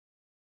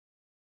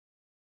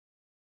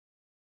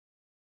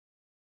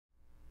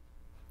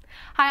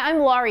Hi, I'm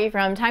Laurie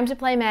from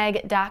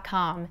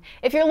TimeToPlayMag.com.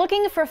 If you're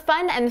looking for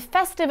fun and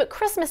festive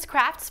Christmas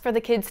crafts for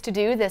the kids to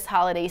do this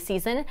holiday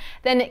season,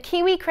 then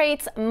Kiwi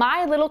Crate's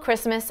My Little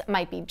Christmas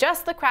might be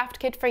just the craft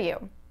kit for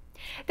you.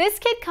 This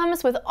kit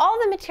comes with all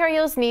the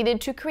materials needed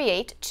to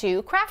create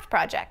 2 craft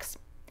projects.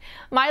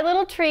 My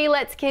Little Tree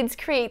lets kids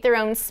create their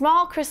own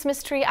small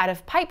Christmas tree out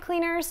of pipe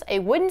cleaners, a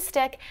wooden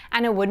stick,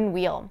 and a wooden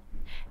wheel.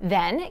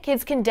 Then,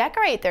 kids can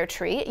decorate their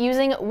tree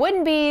using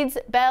wooden beads,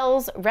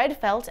 bells, red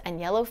felt, and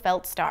yellow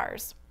felt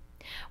stars.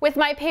 With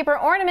My Paper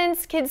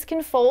Ornaments, kids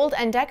can fold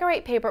and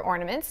decorate paper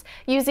ornaments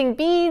using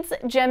beads,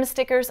 gem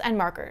stickers, and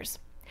markers.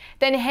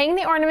 Then hang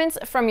the ornaments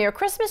from your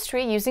Christmas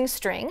tree using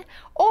string,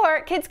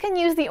 or kids can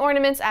use the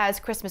ornaments as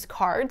Christmas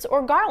cards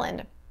or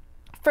garland.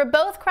 For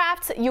both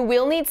crafts, you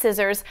will need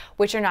scissors,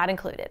 which are not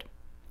included.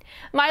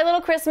 My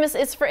Little Christmas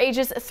is for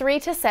ages 3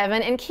 to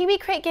 7, and Kiwi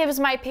Crate gives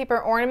My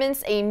Paper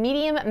Ornaments a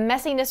medium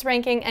messiness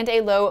ranking and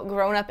a low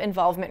grown-up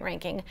involvement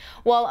ranking,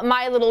 while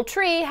My Little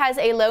Tree has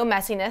a low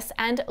messiness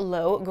and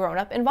low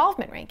grown-up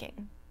involvement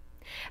ranking.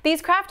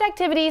 These craft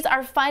activities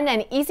are fun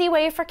and easy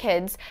way for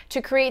kids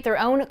to create their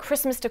own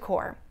Christmas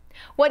decor.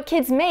 What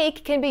kids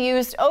make can be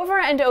used over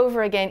and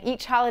over again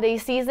each holiday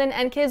season,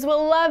 and kids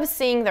will love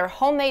seeing their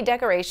homemade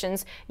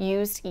decorations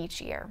used each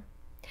year.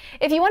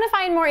 If you want to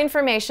find more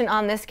information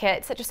on this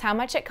kit, such as how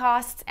much it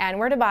costs and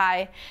where to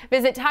buy,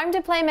 visit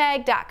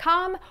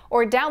TimeToPlayMag.com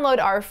or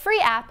download our free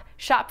app,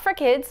 Shop for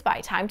Kids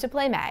by Time to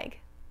Play Mag.